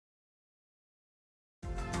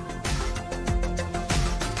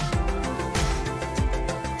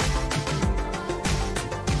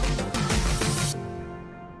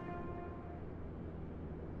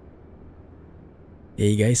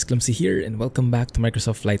Hey guys, Clumsy here and welcome back to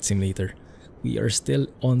Microsoft Flight Simulator. We are still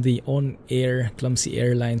on the OnAir Clumsy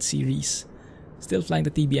Airlines series. Still flying the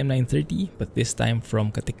TBM 930, but this time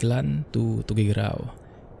from Caticlan to Tuguegarao.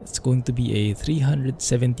 It's going to be a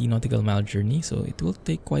 370 nautical mile journey, so it will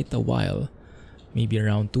take quite a while. Maybe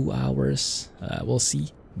around 2 hours, we'll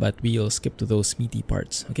see. But we'll skip to those meaty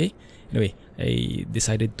parts, okay? Anyway, I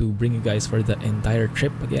decided to bring you guys for the entire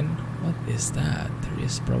trip again. What is that? There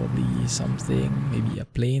is probably something, maybe a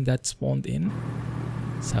plane that spawned in.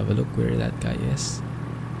 Let's have a look where that guy is.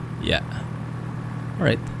 Yeah.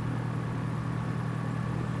 Alright.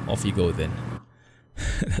 Off you go then.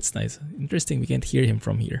 That's nice. Interesting, we can't hear him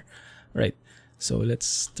from here. Alright, so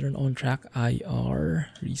let's turn on track IR,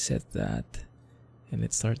 reset that, and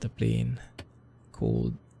let's start the plane.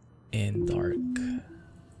 Cold and dark.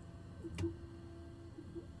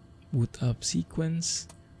 Boot up sequence.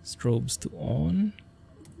 Strobes to on.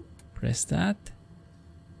 Press that.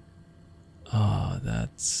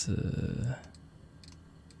 That's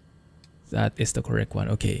that is the correct one.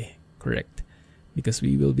 Okay, correct. Because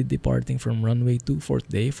we will be departing from runway 24th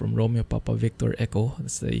day from Romeo Papa Victor Echo.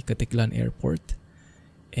 That's the Caticlan airport,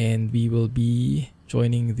 and we will be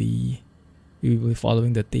joining the. We will be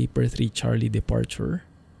following the Taper 3 Charlie departure.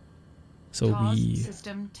 So we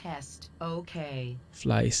system test. Okay.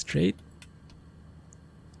 Fly straight.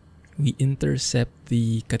 We intercept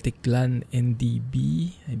the Caticlan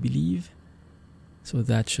NDB, I believe. So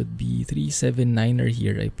that should be 379er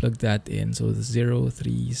here. I plugged that in. So the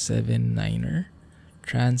 0379er.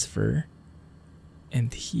 Transfer.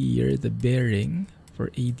 And here the bearing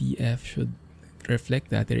for ADF should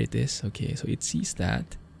reflect that. There it is. Okay, so it sees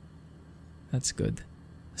that. That's good.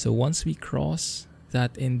 So once we cross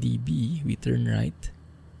that NDB, we turn right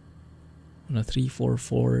on a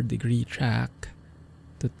 344 degree track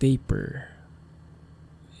to Taper.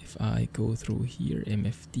 If I go through here,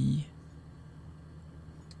 MFD,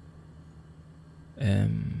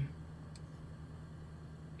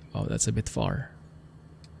 oh, that's a bit far.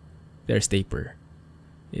 There's Taper.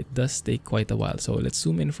 It does take quite a while, so let's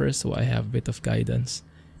zoom in first so I have a bit of guidance,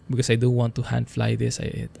 because I do want to hand fly this.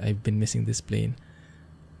 I've been missing this plane.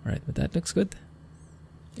 Alright, but that looks good.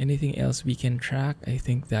 Anything else we can track? I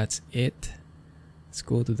think that's it. Let's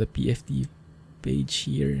go to the PFD page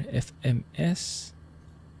here, FMS.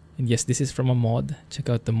 And yes, this is from a mod. Check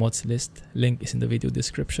out the mods list. Link is in the video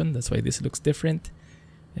description. That's why this looks different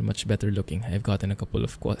and much better looking. I've gotten a couple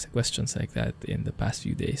of questions like that in the past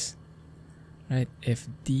few days. Right,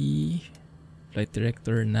 FD, flight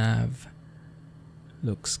director, nav.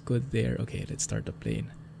 Looks good there. Okay, let's start the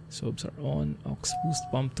plane. Sobs are on. Aux boost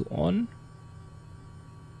pump to on.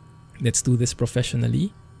 Let's do this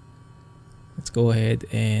professionally. Let's go ahead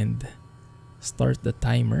and start the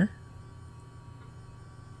timer.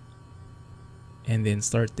 And then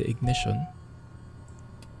start the ignition.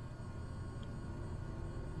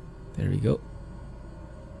 There we go.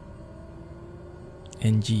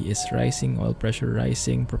 NG is rising, oil pressure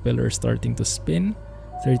rising, propeller starting to spin.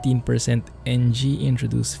 13% NG,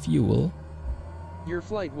 introduce fuel. Your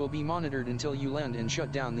flight will be monitored until you land and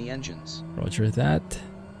shut down the engines. Roger that.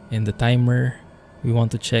 And the timer, we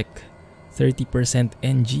want to check 30%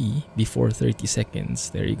 NG before 30 seconds.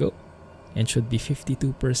 There you go. And should be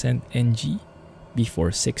 52% NG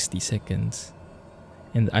before 60 seconds.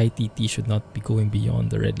 And the ITT should not be going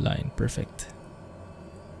beyond the red line. Perfect.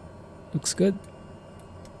 Looks good.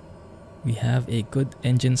 We have a good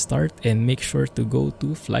engine start, and make sure to go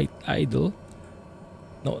to flight idle.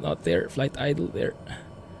 No, not there. Flight idle there.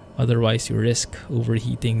 Otherwise, you risk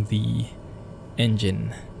overheating the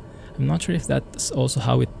engine. I'm not sure if that's also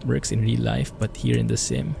how it works in real life, but here in the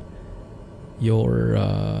sim, your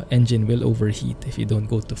engine will overheat if you don't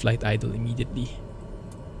go to flight idle immediately.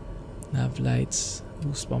 Nav lights,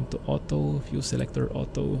 boost pump to auto, fuel selector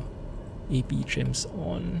auto, AP trims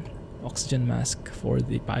on, oxygen mask for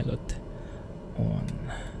the pilot on.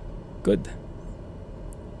 Good.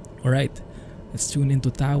 Alright, let's tune into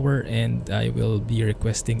tower, and I will be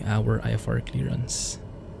requesting our IFR clearance.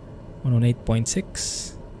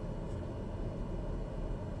 108.6.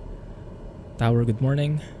 Tower, good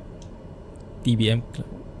morning. TBM.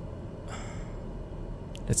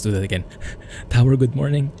 Let's do that again. Tower, good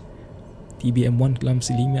morning. TBM 1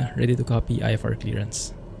 Clumsy Lima, ready to copy IFR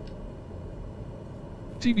clearance.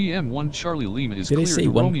 TBM 1 Charlie Lima is Did I cleared say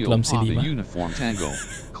to 1 Romeo Clumsy Papa Lima? Uniform Tango.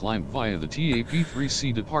 Climb via the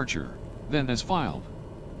TAP3C departure, then as filed.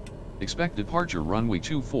 Expect departure runway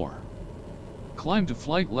 24. Climb to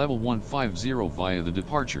flight level 150 via the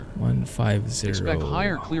departure. 150. Expect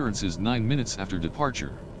higher clearances 9 minutes after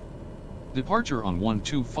departure. Departure on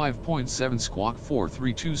 125.7 squawk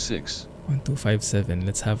 4326. 1257.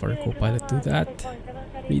 Let's have our co-pilot do that.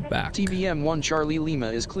 Read back. TBM 1 Charlie Lima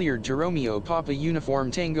is cleared to Romeo Papa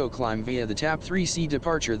Uniform Tango climb via the TAP 3C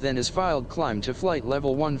departure, then is filed climb to flight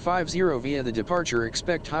level 150 via the departure.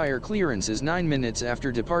 Expect higher clearances 9 minutes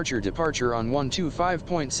after departure. Departure on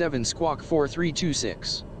 125.7 squawk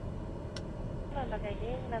 4326.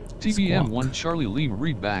 TBM 1 Squawk. Charlie Lima,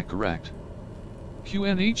 read back correct.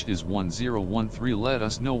 QNH is 1013, let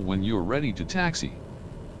us know when you're ready to taxi.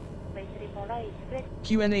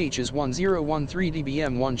 QNH is 1013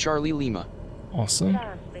 DBM 1 Charlie Lima. Awesome.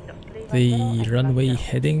 The runway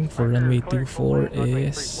heading for runway 24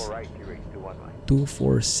 is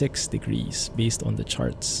 246 degrees based on the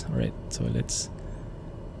charts. Alright, so let's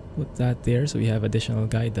put that there so we have additional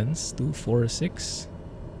guidance. 246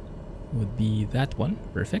 would be that one.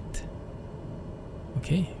 Perfect.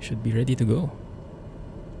 Okay, should be ready to go.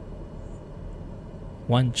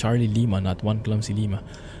 1 Charlie Lima, not 1 Clumsy Lima.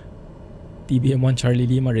 TBM 1 Charlie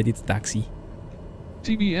Lima, ready to taxi.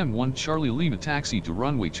 TBM 1 Charlie Lima, taxi to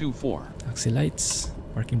runway 24. Taxi lights,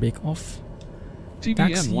 parking brake off. TBM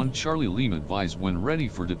Taxi. 1 Charlie Lima, advise when ready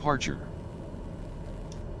for departure.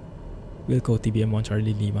 We'll go TBM 1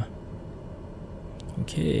 Charlie Lima.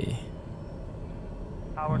 Okay.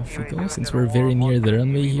 Off we go. Since we're very near the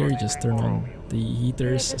runway here, just turn on the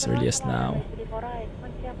heaters as early as now.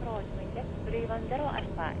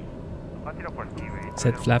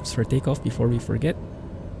 Set flaps for takeoff before we forget.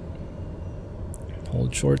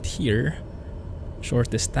 Hold short here.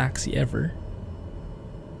 Shortest taxi ever.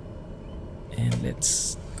 And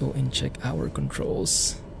let's go and check our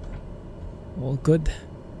controls. All good.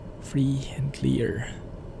 Free and clear.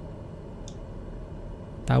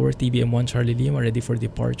 Tower TBM 1 Charlie Lima, ready for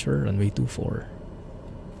departure, runway 24.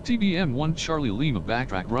 TBM 1 Charlie Lima,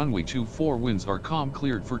 backtrack runway 24, winds are calm,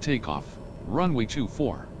 cleared for takeoff. Runway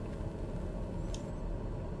 24.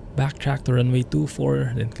 Backtrack to runway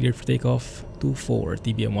 24, then cleared for takeoff. 24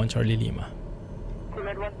 TBM 1 Charlie Lima.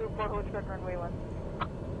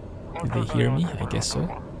 Did they hear me? I guess so.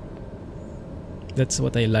 That's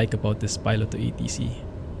what I like about this pilot to ATC.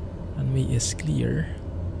 Runway is clear.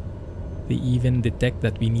 They even detect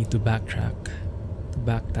that we need to backtrack to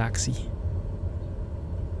back taxi.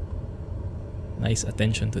 Nice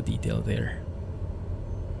attention to detail there.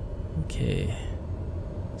 Okay,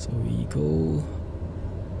 so we go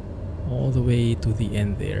all the way to the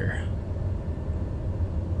end there.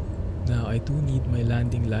 Now I do need my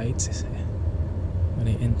landing lights when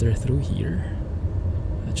I enter through here.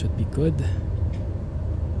 That should be good.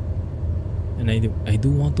 And I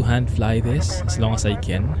do want to hand fly this as long as I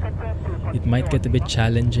can. It might get a bit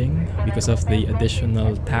challenging because of the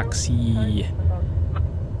additional taxi,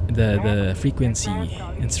 the frequency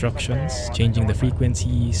instructions, changing the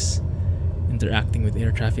frequencies, interacting with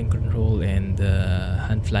air traffic control, and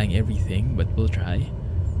hand flying everything, but we'll try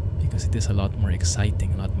because it is a lot more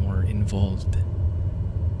exciting, a lot more involved.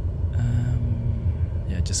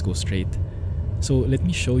 Yeah, just go straight. So let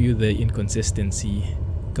me show you the inconsistency.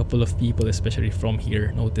 A couple of people, especially from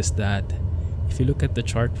here, noticed that if you look at the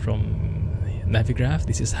chart from Navigraph,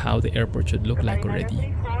 this is how the airport should look like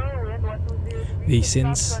already. They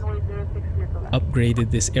since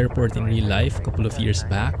upgraded this airport in real life a couple of years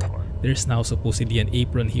back. There's now supposedly an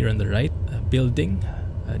apron here on the right, a building,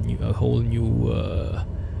 a whole new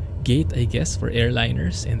gate, I guess, for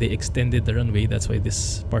airliners, and they extended the runway. That's why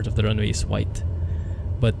this part of the runway is white.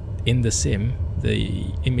 But in the sim, the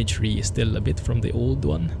imagery is still a bit from the old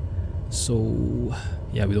one. So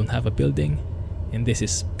yeah, we don't have a building, and this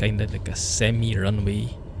is kind of like a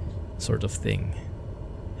semi-runway sort of thing.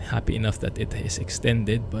 Happy enough that it is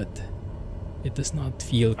extended, but it does not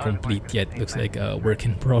feel complete yet. Looks like a work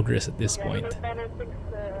in progress at this point.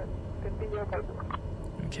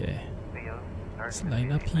 Okay, let's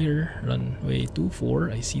line up here. Runway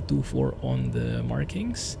 24. I see 24 on the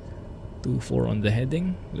markings, 24 on the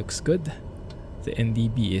heading. Looks good. The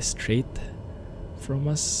NDB is straight from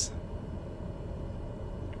us.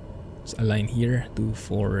 Let's align here.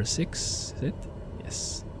 246. Is it?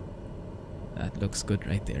 Yes. That looks good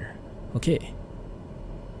right there. Okay.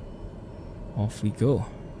 Off we go.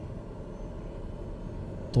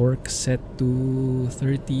 Torque set to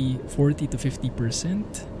 40 to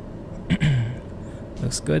 50%.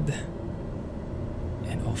 Looks good.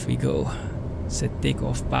 And off we go. Set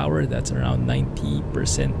takeoff power, that's around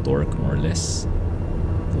 90% torque more or less.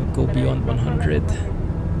 Don't go beyond 100.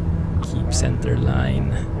 Keep center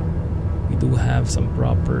line. We do have some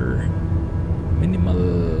proper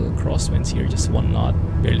minimal crosswinds here, just 1 knot,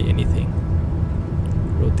 barely anything.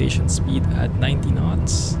 Rotation speed at 90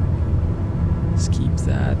 knots. Let's keep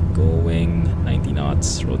that going. 90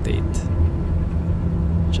 knots, rotate.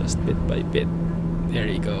 Just bit by bit. There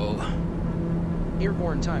you go.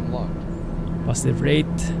 Airborne time logged. Positive rate.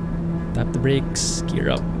 Tap the brakes. Gear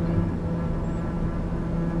up.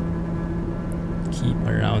 Keep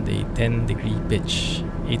around a 10-degree pitch.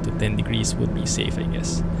 8 to 10 degrees would be safe, I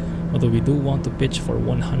guess. Although we do want to pitch for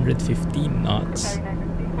 115 knots.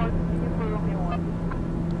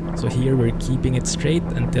 So here we're keeping it straight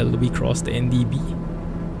until we cross the NDB.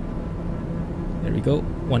 There we go.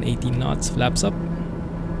 118 knots. Flaps up.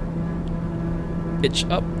 Pitch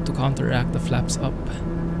up to counteract the flaps up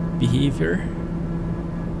behavior.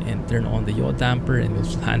 And turn on the yaw damper and we'll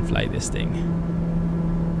hand fly this thing.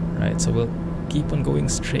 Right, so we'll keep on going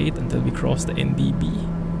straight until we cross the NDB.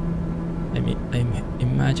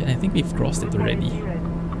 I think we've crossed it already.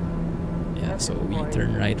 Yeah, so we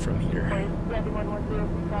turn right from here.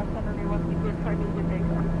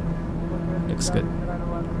 Looks good.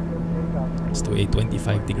 Let's do a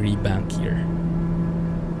 25-degree bank here.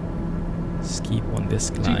 Let's keep on this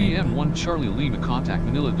climb. TBM 1 Charlie Lima, contact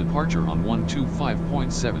Manila departure on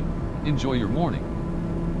 125.7. Enjoy your morning.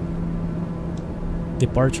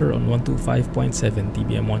 Departure on 125.7,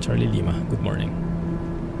 TBM 1 Charlie Lima. Good morning.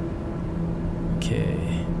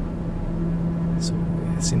 Okay. So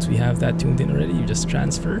since we have that tuned in already, you just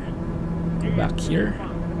transfer. Go back here.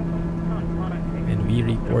 And we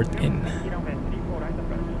report in.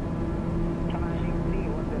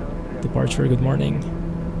 Departure, good morning.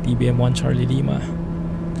 TBM 1 Charlie Lima.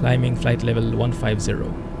 Climbing flight level 150.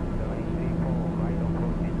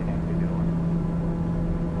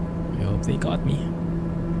 I hope they got me.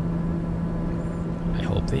 I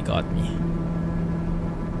hope they got me.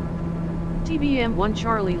 TBM 1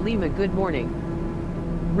 Charlie Lima, good morning.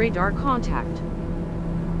 Radar contact.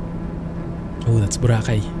 Oh, that's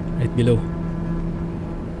Boracay. Right below.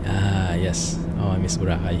 Ah, yes. Oh, I miss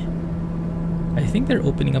Boracay. I think they're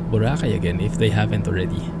opening up Boracay again if they haven't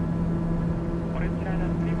already.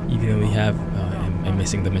 Even though we have... I'm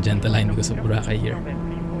missing the magenta line because of Boracay here.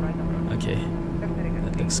 Okay.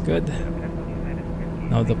 That looks good.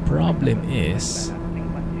 Now the problem is...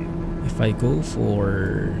 if I go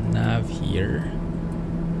for nav here...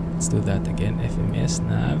 let's do that again. FMS,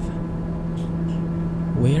 nav.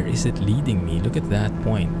 Where is it leading me? Look at that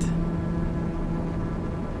point.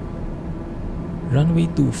 Runway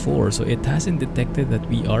 24, so it hasn't detected that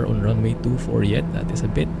we are on runway 24 yet. That is a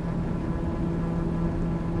bit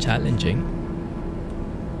challenging.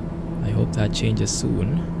 I hope that changes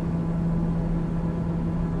soon.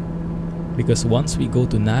 Because once we go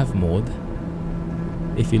to nav mode,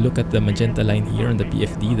 if you look at the magenta line here on the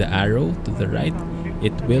PFD, the arrow to the right,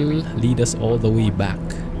 it will lead us all the way back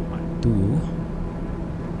to,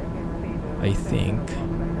 I think,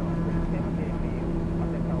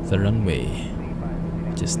 the runway,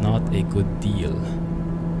 which is not a good deal.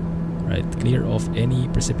 Right, clear off any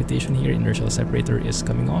precipitation here. Inertial separator is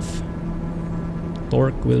coming off.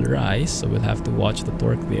 Torque will rise, so we'll have to watch the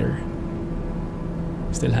torque there.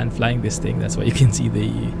 Still hand flying this thing, that's why you can see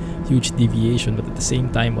the huge deviation, but at the same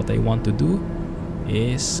time what I want to do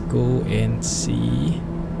is go and see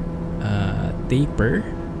taper.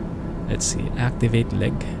 Let's see, activate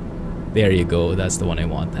leg. There you go, that's the one I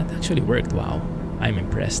want. That actually worked. Wow, I'm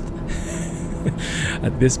impressed.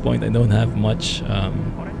 At this point I don't have much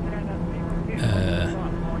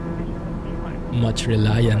much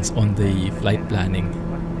reliance on the flight planning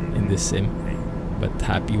in this sim, but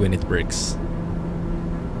happy when it works.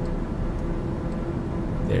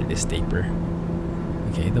 There it is, taper.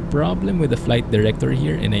 Okay, the problem with the flight director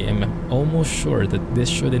here, and I am almost sure that this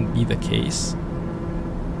shouldn't be the case.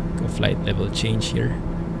 Go flight level change here.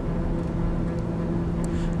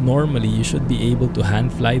 Normally you should be able to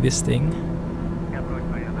hand fly this thing,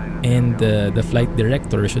 and the flight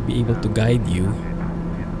director should be able to guide you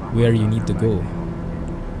where you need to go.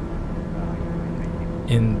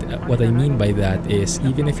 And what I mean by that is,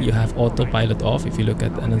 even if you have autopilot off, if you look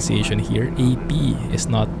at the annunciation here, AP is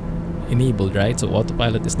not enabled, right? So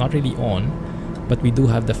autopilot is not really on, but we do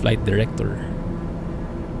have the flight director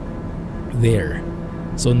there.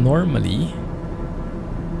 So normally,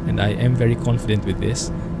 and I am very confident with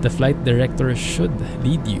this, the flight director should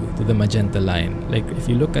lead you to the magenta line. Like if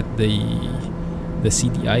you look at the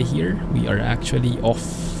CDI here, we are actually off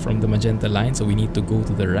from the magenta line, so we need to go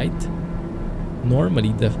to the right.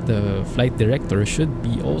 Normally the flight director should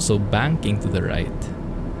be also banking to the right,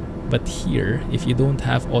 but here if you don't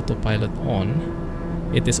have autopilot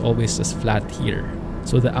on, it is always just flat here.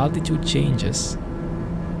 So the altitude changes,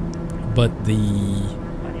 but the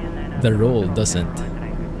roll doesn't,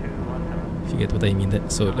 if you get what I mean.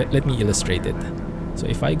 So let me illustrate it. So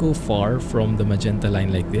if I go far from the magenta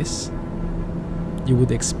line like this, you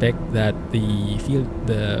would expect that the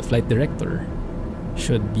flight director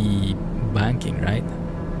should be banking, right?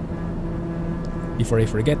 Before I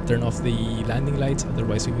forget, turn off the landing lights,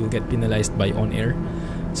 otherwise we will get penalized by OnAir.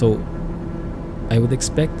 So I would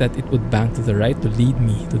expect that it would bank to the right to lead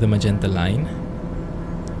me to the magenta line,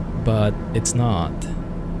 but it's not.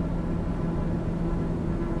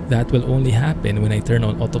 That will only happen when I turn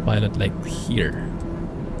on autopilot like here.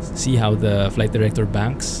 See how the flight director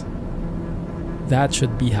banks? That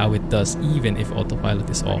should be how it does even if autopilot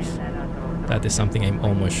is off. That is something I'm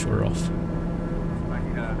almost sure of.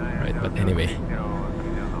 Right, but anyway.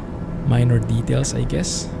 Minor details, I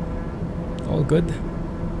guess. All good.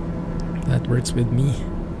 That works with me.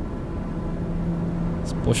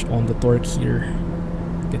 Let's push on the torque here.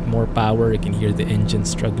 Get more power. You can hear the engine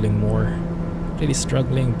struggling more. Really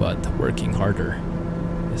struggling, but working harder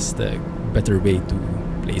is the better way to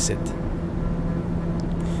place it.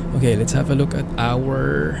 Okay, let's have a look at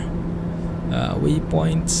our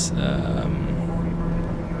waypoints.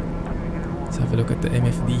 Let's have a look at the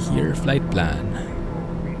MFD here. Flight plan.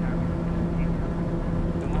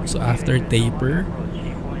 So after taper,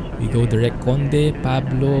 we go direct Conde,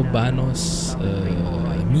 Pablo, Banos,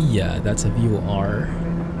 Mia, that's a VOR,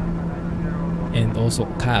 and also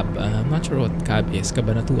Cab. I'm not sure what Cab is.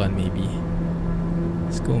 Cabanatuan maybe.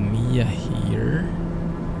 Let's go Mia here.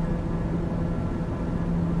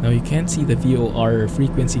 Now you can't see the VOR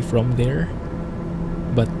frequency from there,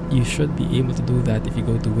 but you should be able to do that if you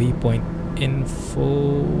go to waypoint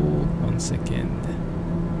info. 1 second.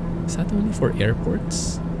 Is that only for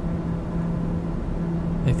airports?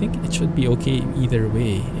 I think it should be okay either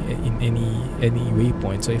way in any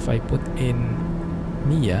waypoint. So if I put in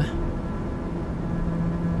Mia,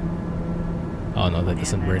 oh no, that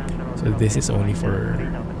doesn't work. So this is only for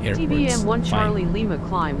airports. TBM1 Charlie Lima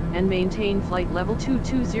climb and maintain flight level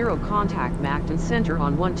 220, contact Macton Center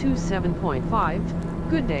on 127.5.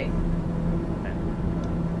 Good day.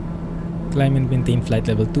 Climb and maintain flight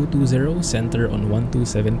level 220, center on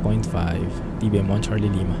 127.5. TBM1 Charlie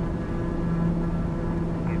Lima.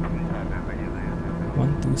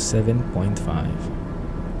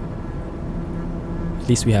 127.5. At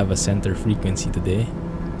least we have a center frequency today.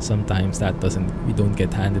 Sometimes that we don't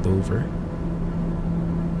get handed over.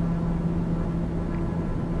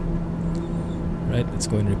 Right, let's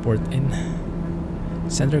go and report in.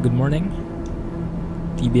 Center, good morning.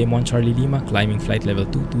 TBM1 Charlie Lima, climbing flight level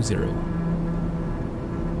 220.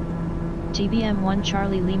 TBM1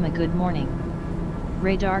 Charlie Lima, good morning.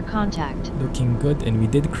 Radar contact. Looking good, and we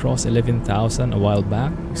did cross 11,000 a while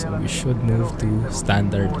back, so we should move to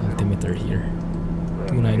standard altimeter here.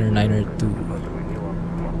 299er2.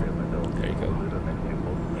 There you go.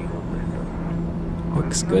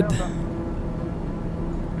 Looks good.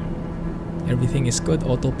 Everything is good.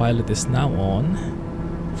 Autopilot is now on.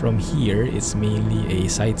 From here, it's mainly a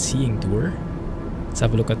sightseeing tour. Let's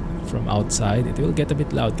have a look at from outside. It will get a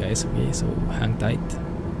bit loud, guys. Okay, so hang tight.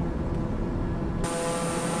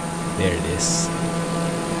 There it is.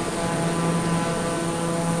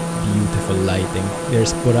 Beautiful lighting.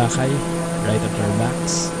 There's Boracay right at our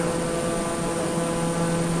backs.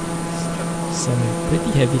 Some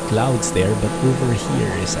pretty heavy clouds there, but over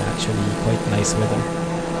here is actually quite nice weather.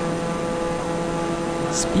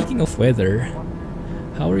 Speaking of weather,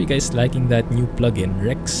 how are you guys liking that new plugin?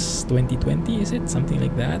 Rex 2020, is it? Something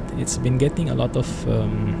like that. It's been getting a lot of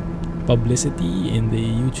publicity in the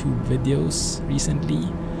YouTube videos recently.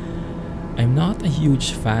 I'm not a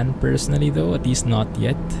huge fan personally though, at least not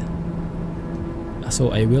yet.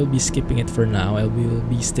 So I will be skipping it for now. I will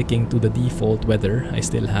be sticking to the default weather. I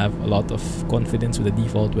still have a lot of confidence with the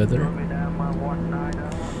default weather.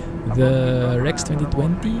 The Rex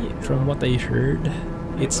 2020, from what I heard,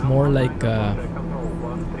 it's more like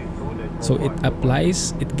so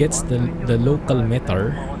it gets the local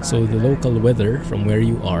meter, so the local weather from where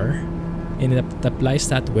you are, and it applies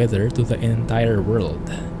that weather to the entire world.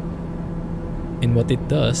 And what it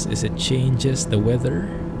does is it changes the weather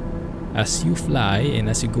as you fly, and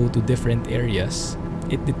as you go to different areas,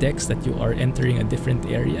 it detects that you are entering a different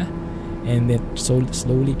area, and it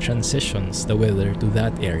slowly transitions the weather to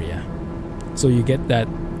that area. So you get that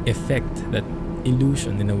effect, that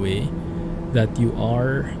illusion in a way, that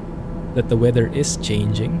the weather is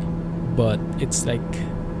changing, but it's like,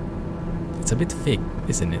 it's a bit fake,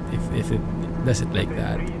 isn't it, if it does it like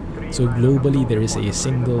that. So globally there is a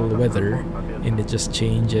single weather, and it just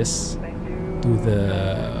changes to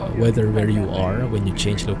the weather where you are when you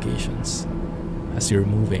change locations as you're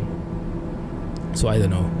moving. So I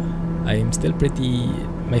don't know, I'm still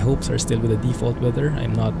my hopes are still with the default weather.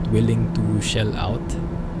 I'm not willing to shell out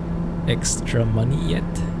extra money yet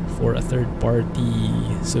for a third-party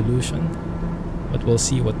solution, but we'll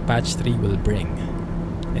see what patch 3 will bring.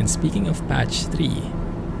 And speaking of patch 3,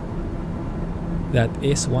 that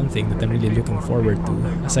is one thing that I'm really looking forward to.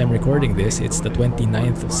 As I'm recording this, it's the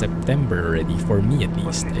 29th of September already, for me at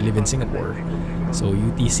least. I live in Singapore, so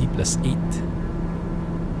UTC +8.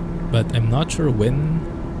 But I'm not sure when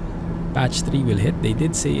patch 3 will hit. They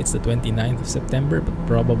did say it's the 29th of September, but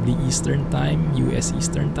probably Eastern Time, US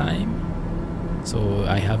Eastern Time. So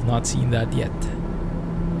I have not seen that yet.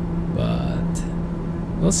 But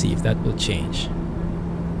we'll see if that will change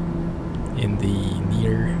in the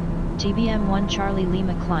near TBM1 Charlie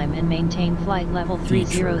Lima climb and maintain flight level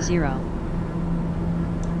 300.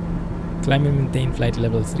 Climb and maintain flight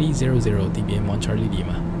level 300, TBM1 Charlie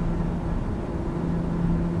Lima.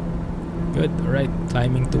 Good, alright,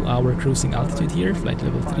 climbing to our cruising altitude here, flight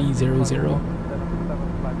level 300.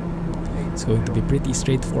 It's going to be pretty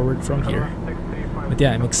straightforward from here. But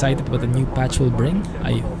yeah, I'm excited what the new patch will bring.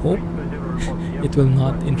 I hope it will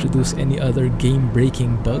not introduce any other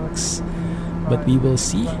game-breaking bugs, but we will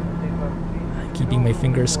see. Keeping my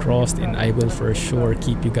fingers crossed, and I will for sure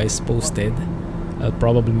keep you guys posted. I'll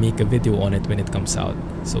probably make a video on it when it comes out,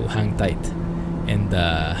 so hang tight, and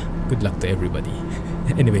good luck to everybody.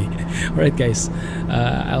 Anyway, alright guys,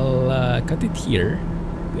 I'll cut it here.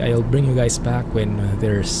 I'll bring you guys back when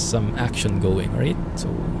there's some action going, alright? So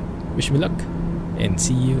wish me luck, and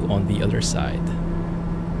see you on the other side.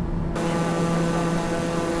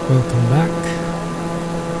 Welcome back.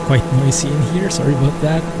 Quite noisy in here, sorry about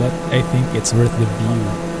that, but I think it's worth the view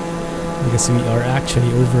because we are actually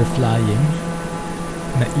overflying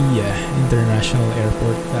NAIA International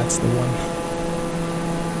Airport. That's the one.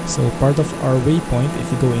 So part of our waypoint,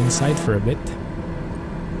 if you go inside for a bit,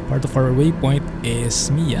 part of our waypoint is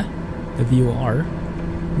NAIA, the VOR.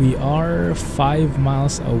 We are 5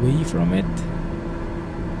 miles away from it,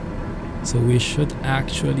 so we should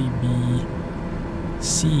actually be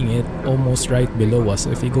seeing it almost right below us. So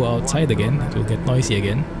if we go outside again, it will get noisy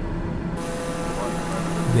again.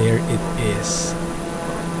 There it is.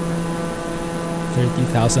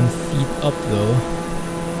 30,000 feet up though.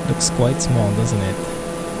 Looks quite small, doesn't it?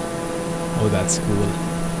 Oh, that's cool.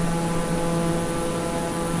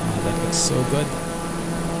 Oh, that looks so good.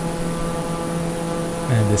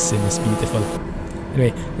 And this scene is beautiful.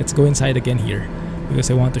 Anyway, let's go inside again here because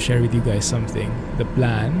I want to share with you guys something. The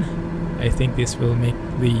plan, I think this will make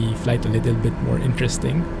the flight a little bit more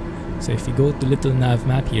interesting. So if you go to little nav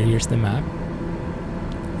map here, here's the map.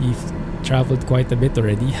 We've traveled quite a bit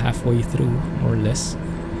already, halfway through, more or less.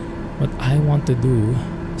 What I want to do,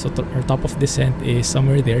 so our top of descent is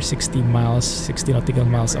somewhere there, 60 nautical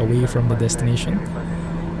miles away from the destination.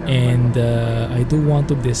 And I do want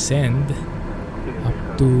to descend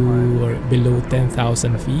up to or below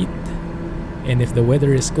 10,000 feet. And if the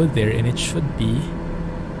weather is good there, and it should be,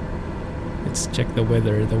 let's check the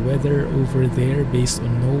weather. The weather over there, based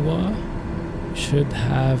on NOAA, should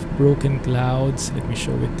have broken clouds. Let me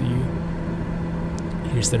show it to you.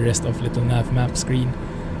 Here's the rest of little nav map screen.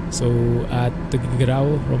 So at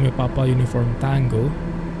Tuguegarao, Romeo Papa Uniform Tango,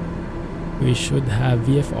 we should have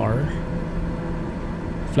VFR.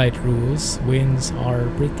 Flight rules. Winds are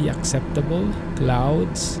pretty acceptable.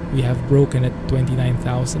 Clouds, we have broken at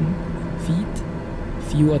 29,000 feet.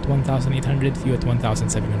 Few at 1,800, few at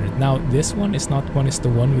 1,700. Now this one is not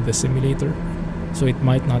 1:1 with the simulator, so it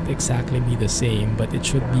might not exactly be the same, but it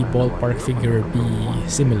should be ballpark figure be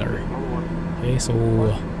similar. Okay, so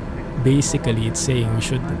basically it's saying we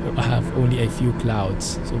should have only a few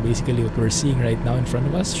clouds. So basically what we're seeing right now in front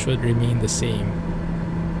of us should remain the same,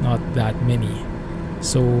 not that many.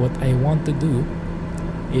 So what I want to do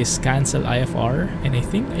is cancel IFR, and I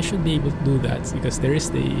think I should be able to do that because there is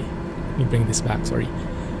the, let me bring this back, sorry.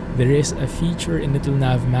 There is a feature in little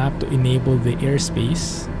nav map to enable the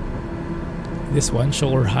airspace. This one, show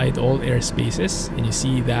or hide all airspaces, and you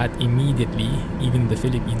see that immediately, even the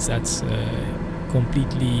Philippines, that's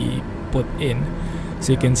completely put in.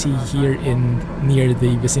 So you can see here in near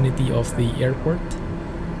the vicinity of the airport,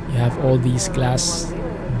 you have all these class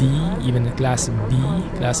D, even the class B,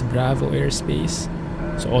 class Bravo airspace.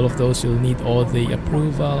 So all of those, you'll need all the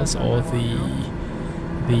approvals, all the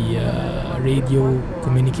radio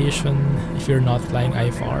communication if you're not flying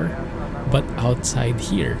IFR. But outside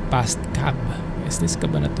here, past Cab, is this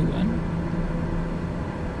Cabanatuan?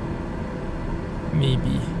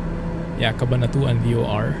 Maybe. Yeah, Cabanatuan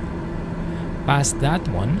VOR. Past that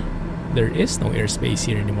one, there is no airspace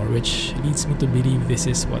here anymore, which leads me to believe this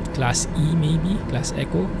is what, Class E maybe? Class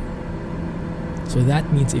Echo? So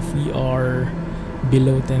that means if we are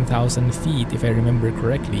below 10,000 feet, if I remember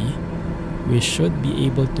correctly, we should be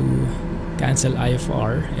able to cancel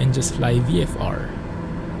IFR and just fly VFR.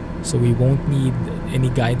 So we won't need any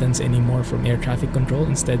guidance anymore from air traffic control.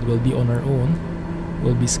 Instead, we'll be on our own.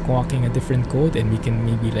 We'll be squawking a different code and we can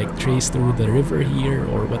maybe like trace through the river here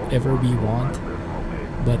or whatever we want.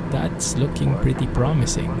 But that's looking pretty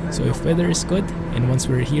promising. So if weather is good and once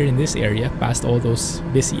we're here in this area past all those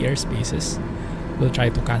busy airspaces, we'll try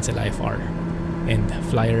to cancel IFR and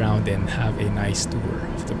fly around and have a nice tour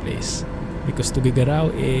of the place. Because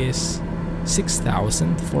Tuguegarao is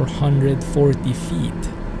 6,440 feet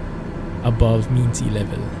above mean sea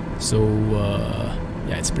level. So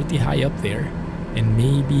yeah, it's pretty high up there. And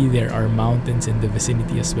maybe there are mountains in the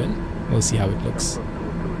vicinity as well. We'll see how it looks.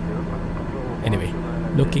 Anyway,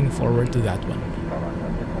 looking forward to that one.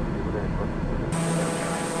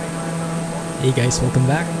 Hey guys, welcome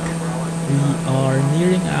back. We are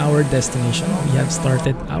nearing our destination. We have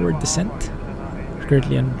started our descent.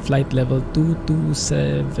 Currently on flight level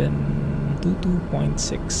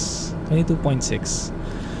 22.6.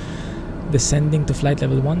 Descending to flight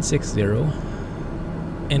level 160.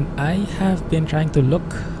 And I have been trying to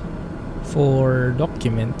look for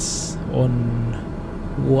documents on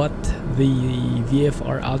what the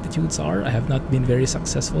VFR altitudes are. I have not been very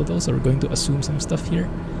successful though, so we're going to assume some stuff here.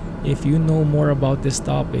 If you know more about this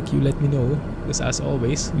topic, you let me know, because as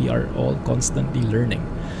always, we are all constantly learning.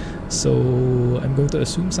 So I'm going to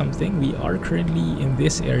assume something. We are currently in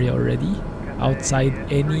this area already, outside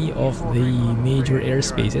any of the major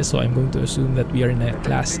airspaces, so I'm going to assume that we are in a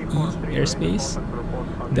Class E airspace.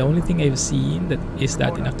 The only thing I've seen that is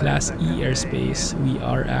that in a Class E airspace, we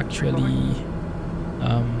are actually,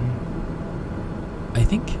 I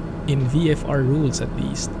think in VFR rules at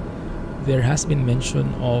least, there has been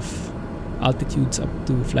mention of altitudes up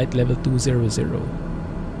to flight level 200.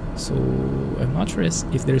 So I'm not sure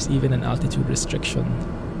if there's even an altitude restriction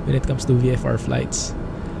when it comes to VFR flights.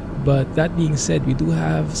 But that being said, we do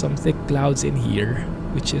have some thick clouds in here,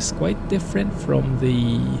 which is quite different from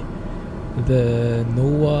the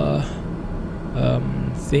NOAA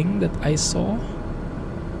thing that I saw.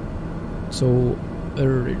 So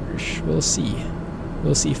we'll see.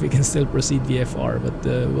 We'll see if we can still proceed VFR, but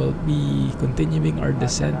we'll be continuing our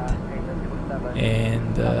descent.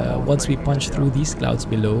 And once we punch through these clouds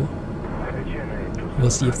below, we'll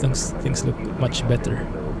see if things look much better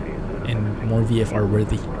and more VFR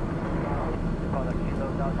worthy.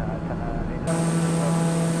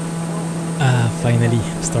 Finally,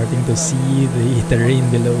 I'm starting to see the terrain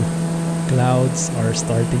below. Clouds are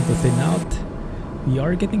starting to thin out. We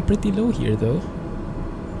are getting pretty low here though.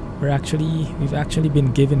 We've actually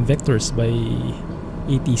been given vectors by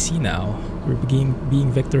ATC now. We're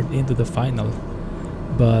being vectored into the final.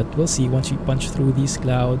 But we'll see once we punch through these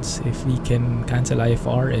clouds if we can cancel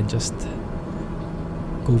IFR and just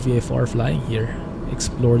go VFR flying here.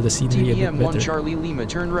 Explore the scenery a bit better. TBM 1 Charlie Lima,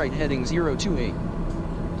 turn right heading 028.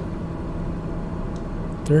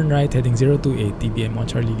 Turn right heading 028, TBM 1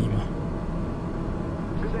 Charlie Lima.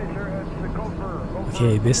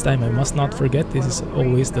 Okay, this time I must not forget. This is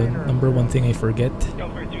always the #1 thing I forget.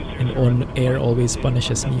 And OnAir always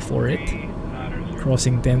punishes me for it.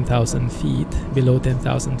 Crossing 10,000 feet, below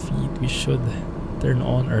 10,000 feet, we should turn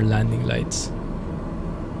on our landing lights.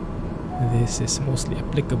 This is mostly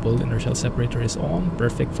applicable. Inertial separator is on,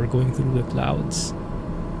 perfect for going through the clouds.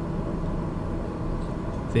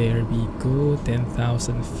 There we go,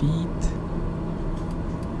 10,000 feet.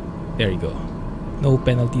 There you go. No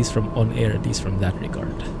penalties from OnAir, at least from that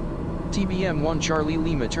regard. TBM 1 Charlie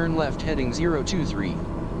Lima, turn left heading 023.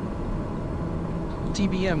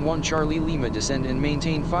 TBM 1 Charlie Lima, descend and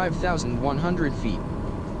maintain 5,100 feet.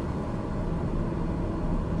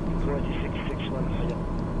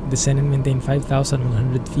 Descend and maintain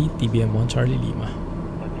 5,100 feet, TBM 1 Charlie Lima.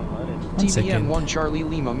 TBM 1 Charlie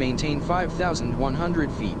Lima, maintain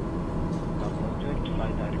 5,100 feet.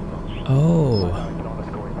 Oh,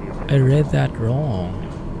 I read that wrong.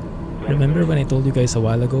 Remember when I told you guys a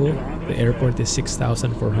while ago the airport is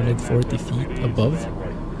 6,440 feet above?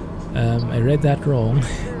 I read that wrong.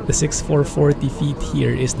 The 6,440 feet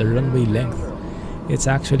here is the runway length. It's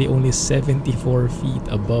actually only 74 feet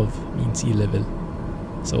above mean sea level.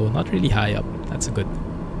 So not really high up. That's a good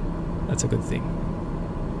thing.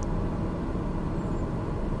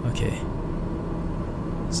 Okay.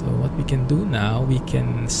 So what we can do now, we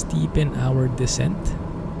can steepen our descent.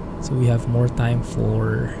 So we have more time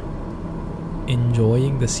for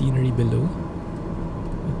enjoying the scenery below.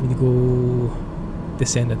 Let me go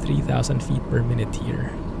descend at 3,000 feet per minute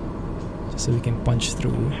here, just so we can punch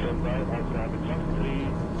through.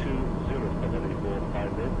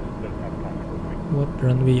 What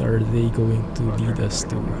runway are they going to lead us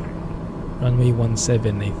to? Runway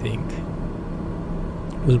 17, I think.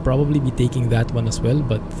 We'll probably be taking that one as well,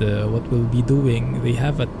 but what we'll be doing, they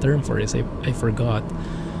have a term for it, I forgot.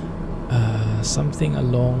 Something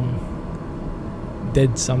along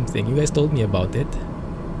dead something. You guys told me about it,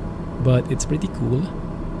 but it's pretty cool.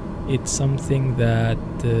 It's something that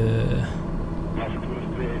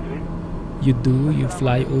you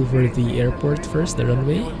fly over the airport first, the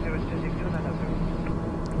runway,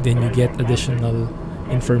 then you get additional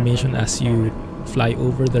information as you fly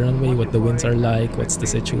over the runway, what the winds are like, what's the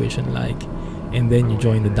situation like, and then you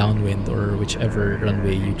join the downwind or whichever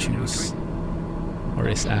runway you choose or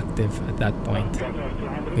is active at that point.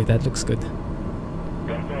 Okay, that looks good.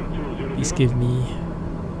 Please give me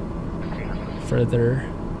further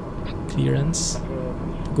clearance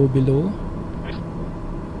to go below.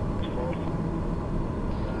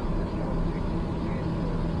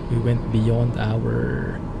 We went beyond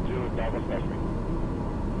our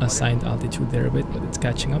assigned altitude there a bit, but it's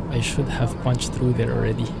catching up. I should have punched through there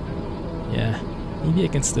already. Yeah, maybe I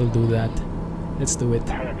can still do that. Let's do it.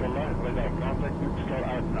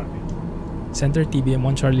 Center TBM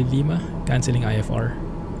 1 Charlie Lima, cancelling IFR.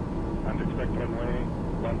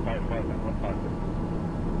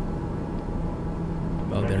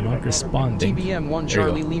 Well, they're not responding. TBM 1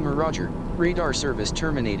 Charlie Lima Roger. Radar service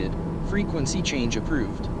terminated. Frequency change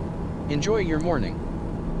approved. Enjoy your morning.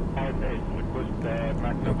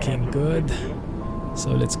 Looking good. So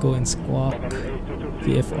let's go and squawk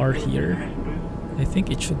VFR here. I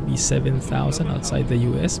think it should be 7,000 outside the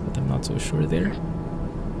US, but I'm not so sure there.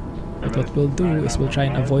 But what we'll do is we'll try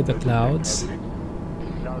and avoid the clouds.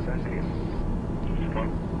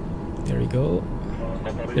 There we go.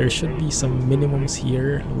 There should be some minimums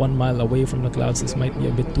here. 1 mile away from the clouds. This might be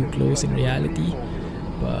a bit too close in reality,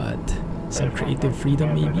 but some creative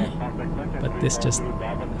freedom maybe. But this just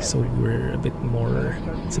so we're a bit more,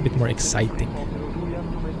 it's a bit more exciting.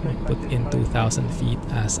 We'll put in 2,000 feet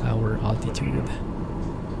as our altitude.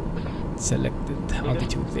 Selected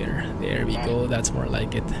altitude there. There we go. That's more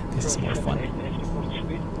like it. This is more fun.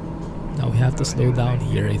 Now we have to slow down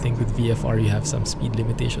here. I think with VFR you have some speed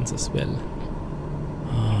limitations as well.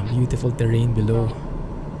 Beautiful terrain below.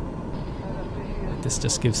 This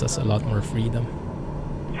just gives us a lot more freedom.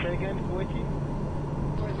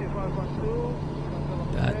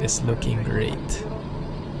 That is looking great.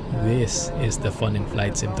 This is the fun in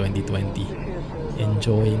Flight Sim 2020.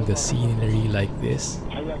 Enjoying the scenery like this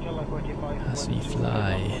as we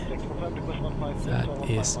fly. That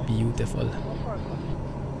is beautiful.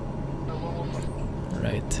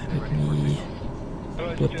 Right, let me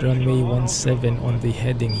put runway 17 on the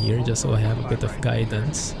heading here just so I have a bit of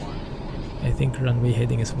guidance. I think runway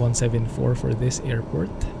heading is 174 for this airport.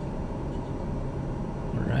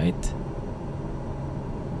 Alright.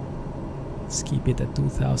 Let's keep it at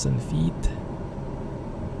 2,000 feet.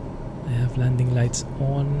 I have landing lights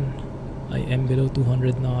on. I am below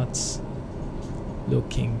 200 knots.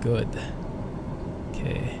 Looking good.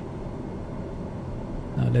 Okay.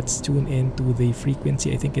 Now let's tune into the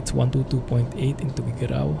frequency. I think it's 122.8 in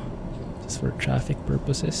Tuguegarao, just for traffic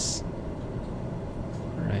purposes.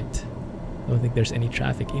 Alright. I don't think there's any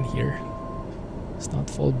traffic in here. Let's not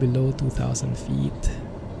fall below 2,000 feet.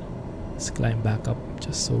 Let's climb back up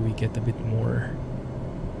just so we get a bit more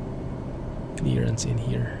clearance in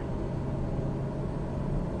here.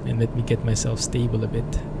 And let me get myself stable a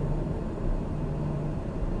bit.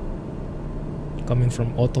 Coming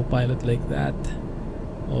from autopilot like that,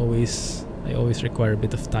 I always require a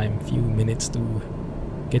bit of time, few minutes to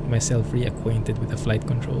get myself reacquainted with the flight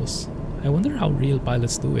controls. I wonder how real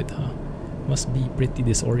pilots do it, huh? Must be pretty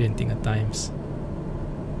disorienting at times.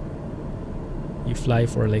 You fly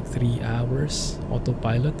for like 3 hours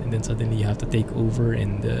autopilot and then suddenly you have to take over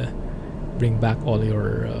and bring back all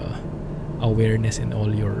your awareness and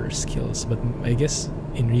all your skills. But I guess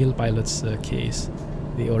in real pilots' case,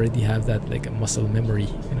 they already have that like a muscle memory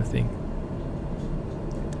kind of thing.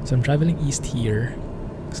 So I'm traveling east here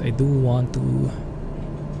because I do want to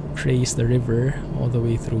trace the river all the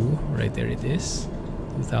way through. Right there it is,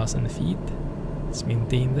 2,000 feet. Let's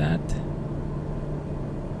maintain that.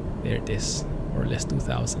 There it is, more or less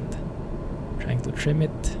 2,000. Trying to trim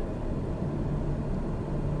it.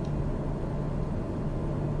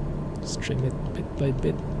 Let's trim it bit by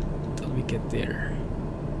bit till we get there.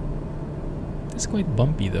 It's quite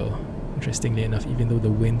bumpy though, interestingly enough, even though the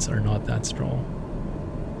winds are not that strong.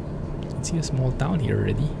 You can see a small town here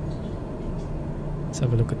already. Let's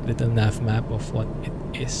have a look at little nav map of what it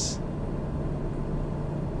is.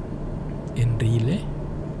 Enrile?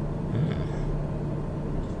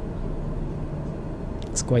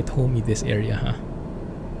 It's quite homey, this area, huh?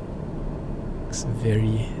 It's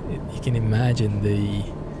very, you can imagine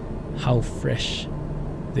how fresh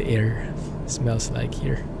the air smells like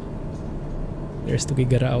here. There's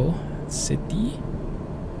Tuguegarao City.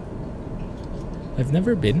 I've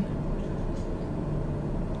never been,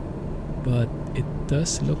 but it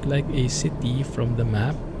does look like a city from the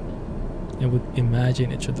map. I would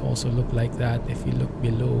imagine it should also look like that if we look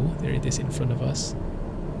below. There it is in front of us.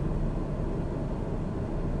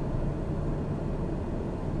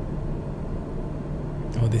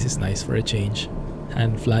 Oh, this is nice for a change.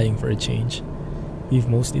 And flying for a change. We've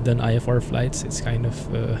mostly done IFR flights. It's kind of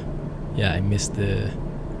yeah, I miss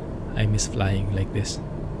flying like this.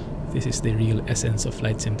 This is the real essence of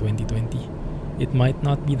Flight Sim 2020. It might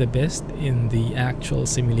not be the best in the actual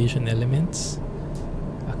simulation elements,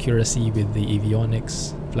 accuracy with the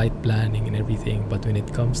avionics, flight planning and everything, but when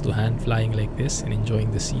it comes to hand flying like this and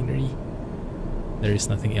enjoying the scenery, there is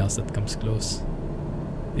nothing else that comes close.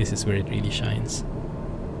 This is where it really shines.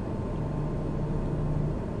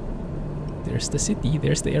 There's the city,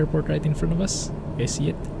 there's the airport right in front of us. You guys see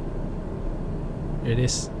it? There it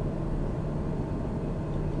is.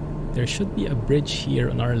 There should be a bridge here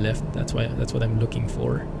on our left. That's what I'm looking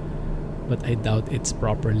for. But I doubt it's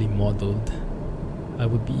properly modeled. I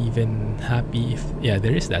would be even happy if... yeah,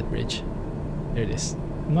 there is that bridge. There it is.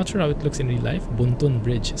 I'm not sure how it looks in real life. Buntun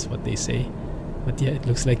Bridge is what they say. But yeah, it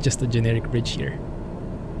looks like just a generic bridge here.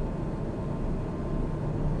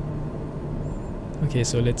 Okay,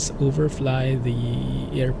 so let's overfly the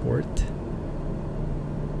airport.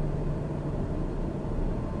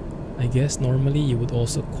 I guess normally you would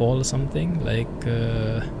also call something like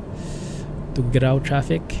Tuguegarao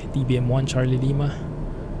traffic, TBM1 Charlie Lima,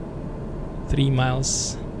 3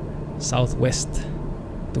 miles southwest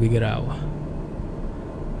Tuguegarao.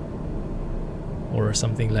 Or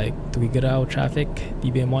something like Tuguegarao traffic,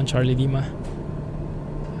 TBM1 Charlie Lima,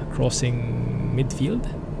 crossing midfield.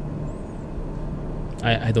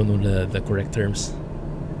 I don't know the correct terms.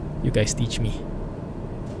 You guys teach me.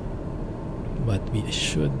 But we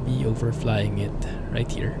should be overflying it right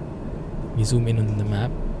here. We zoom in on the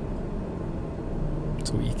map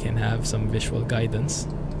so we can have some visual guidance.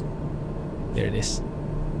 There it is.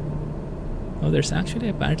 Oh, there's actually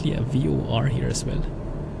apparently a VOR here as well.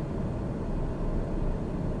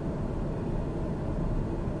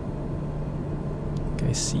 You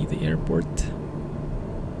guys see the airport?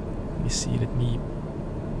 Let me see,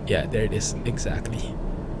 yeah, there it is, exactly.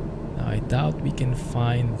 Now I doubt we can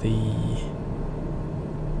find the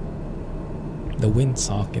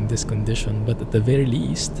windsock in this condition, but at the very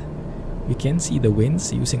least we can see the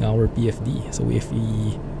winds using our PFD. So if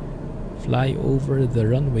we fly over the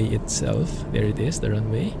runway itself, there it is, the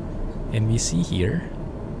runway, and we see here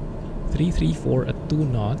 334 at 2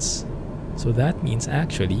 knots, so that means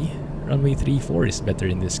actually runway 34 is better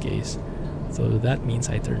in this case. So that means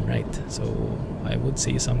I turn right. So I would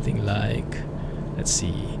say something like, let's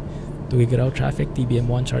see, Tuguegarao traffic,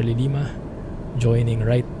 TBM1 Charlie Lima, joining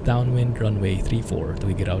right downwind runway 34,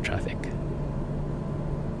 Tuguegarao traffic.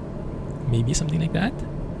 Maybe something like that.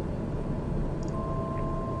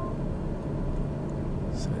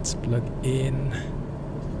 So let's plug in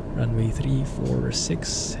runway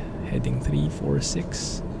 346, heading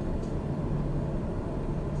 346.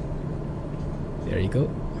 There you go.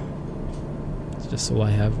 Just so I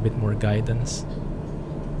have a bit more guidance.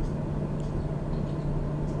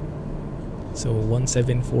 So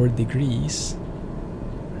 174 degrees.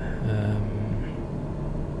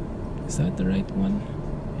 Is that the right one?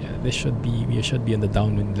 Yeah, this should be, we should be on the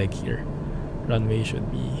downwind leg here. Runway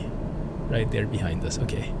should be right there behind us.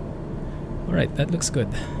 Okay. Alright, that looks good.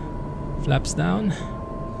 Flaps down.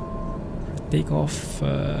 Takeoff,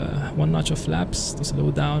 1 notch of flaps to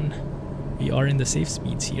slow down. We are in the safe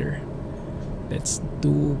speeds here. Let's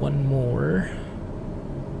do one more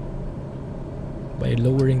by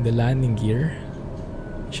lowering the landing gear.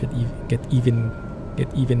 Should get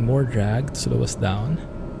even more drag to slow us down.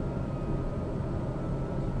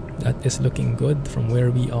 That is looking good from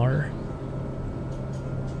where we are.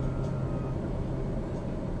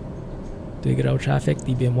 Tuguegarao traffic,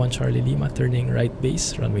 TBM1 Charlie Lima, turning right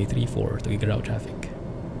base, runway 34, Tuguegarao traffic.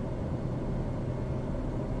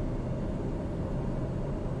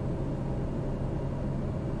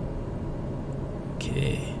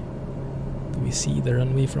 Okay. Do we see the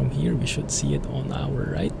runway from here? We should see it on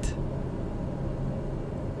our right.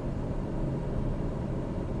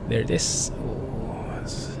 There it is.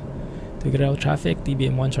 Tuguegarao traffic,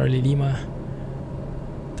 TBM1 Charlie Lima,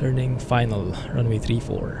 turning final, runway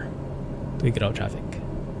 34, Tuguegarao traffic.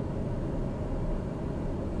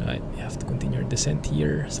 Right, we have to continue our descent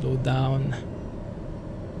here, slow down,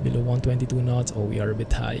 below 122 knots. Oh, we are a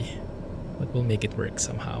bit high, but we'll make it work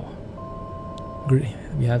somehow.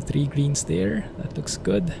 We have 3 greens there. That looks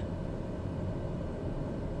good.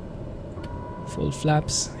 Full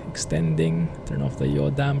flaps, extending. Turn off the yaw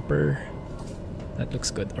damper. That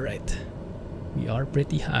looks good. Alright. We are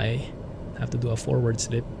pretty high. Have to do a forward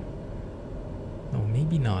slip. No,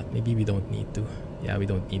 maybe not. Maybe we don't need to. Yeah, we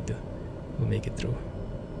don't need to. We'll make it through.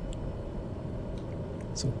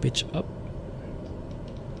 So pitch up.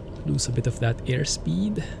 Lose a bit of that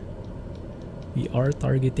airspeed. We are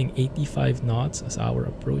targeting 85 knots as our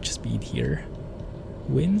approach speed here.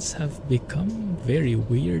 Winds have become very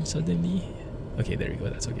weird suddenly. Okay, there we go.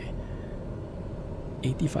 That's okay.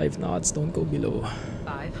 85 knots. Don't go below.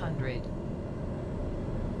 500.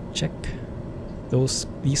 Check.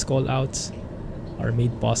 These call outs are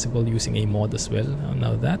made possible using a mod as well.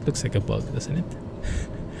 Now that looks like a bug, doesn't it?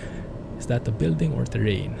 Is that a building or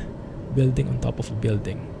terrain? Building on top of a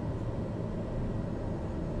building.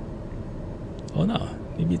 Oh no,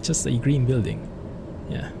 maybe it's just a green building.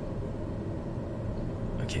 Yeah.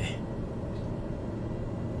 Okay.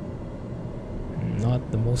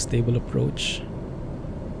 Not the most stable approach.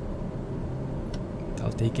 But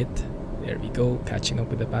I'll take it. There we go, catching up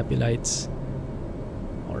with the pappy lights.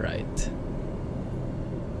 Alright.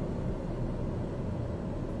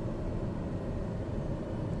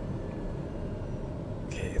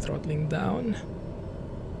 Okay, throttling down.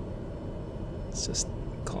 Let's just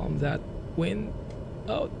calm that wind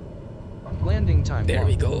out. Landing time. There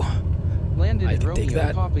we go. Landed I at can take Romeo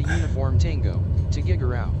that. Papa Uniform Tango,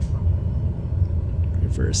 Tuguegarao.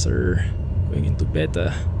 Reverser going into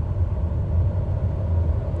beta.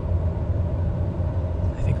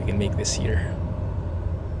 I think we can make this here.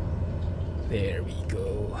 There we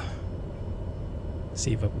go.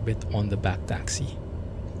 Save up a bit on the back taxi.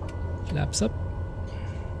 Flaps up.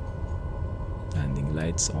 Landing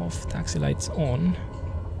lights off. Taxi lights on.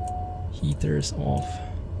 Heaters off.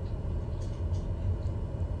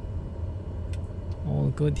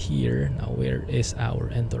 All good here. Now where is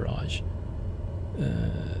our entourage?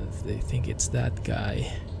 They think it's that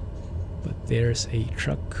guy. But there's a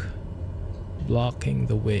truck blocking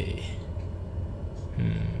the way.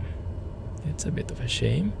 It's a bit of a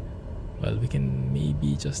shame. Well, we can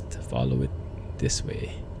maybe just follow it this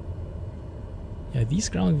way. Yeah, these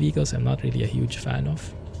ground vehicles I'm not really a huge fan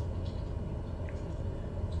of.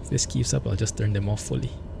 If this keeps up, I'll just turn them off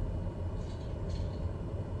fully.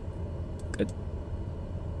 Good.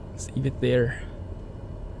 Let's leave it there.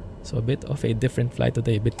 So a bit of a different flight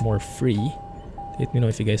today, a bit more free. Let me know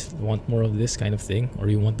if you guys want more of this kind of thing, or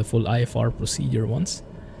you want the full IFR procedure ones,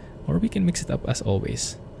 or we can mix it up as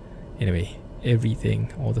always. Anyway,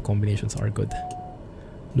 everything, all the combinations are good.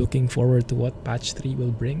 Looking forward to what patch 3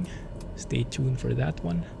 will bring. Stay tuned for that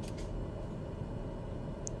one.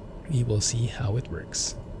 We will see how it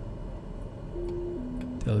works.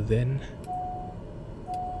 Till then,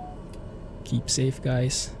 keep safe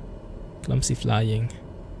guys. Clumsy flying.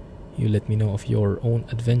 You let me know of your own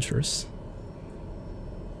adventures.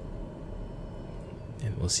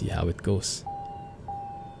 And we'll see how it goes.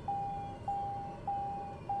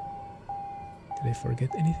 Did I forget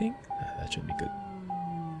anything? That should be good.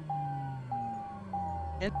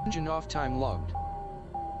 Engine off, time logged.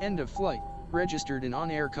 End of flight, registered in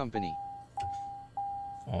OnAir company.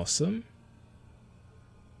 Awesome.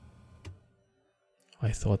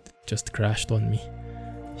 I thought it just crashed on me.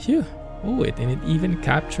 Phew. Oh wait, and it even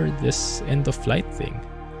captured this end of flight thing.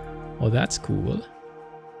 Oh, that's cool.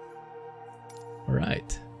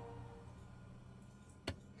 Alright.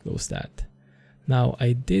 Close that. Now,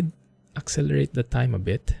 I did accelerate the time a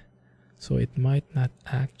bit, so it might not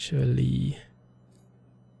actually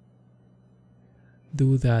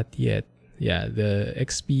do that yet. Yeah, the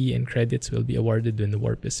XP and credits will be awarded when the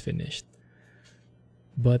warp is finished.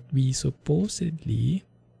 But we supposedly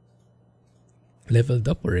leveled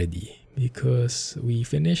up already because we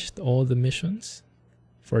finished all the missions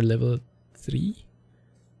for level 3.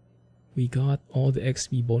 We got all the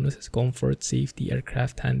XP bonuses: comfort, safety,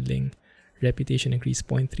 aircraft handling, reputation increase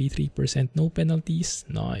 0.33%, no penalties.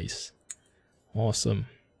 Nice. Awesome.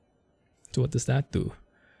 So what does that do?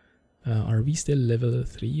 Are we still level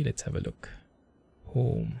 3? Let's have a look.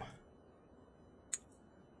 Home.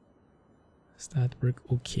 Does that work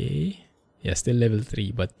okay? Yeah, still level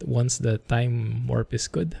 3, but once the time warp is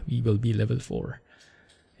good, we will be level 4.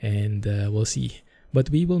 And we'll see. But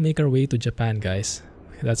we will make our way to Japan, guys.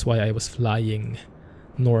 That's why I was flying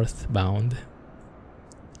northbound.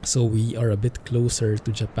 So we are a bit closer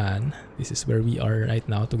to Japan. This is where we are right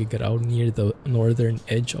now, Tuguegarao, near the northern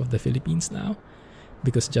edge of the Philippines now.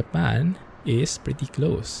 Because Japan is pretty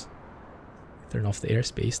close. Turn off the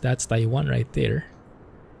airspace. That's Taiwan right there.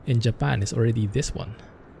 And Japan is already this one.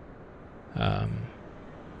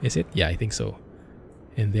 Is it? Yeah, I think so.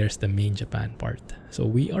 And there's the main Japan part. So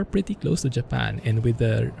we are pretty close to Japan, and with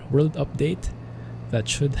the world update that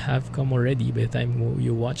should have come already by the time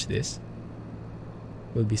you watch this,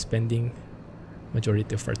 we'll be spending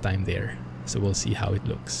majority of our time there. So we'll see how it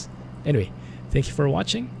looks. Anyway, thank you for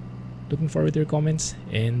watching. Looking forward to your comments,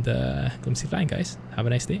 and Clumsy Flying, guys. Have a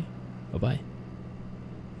nice day. Bye-bye.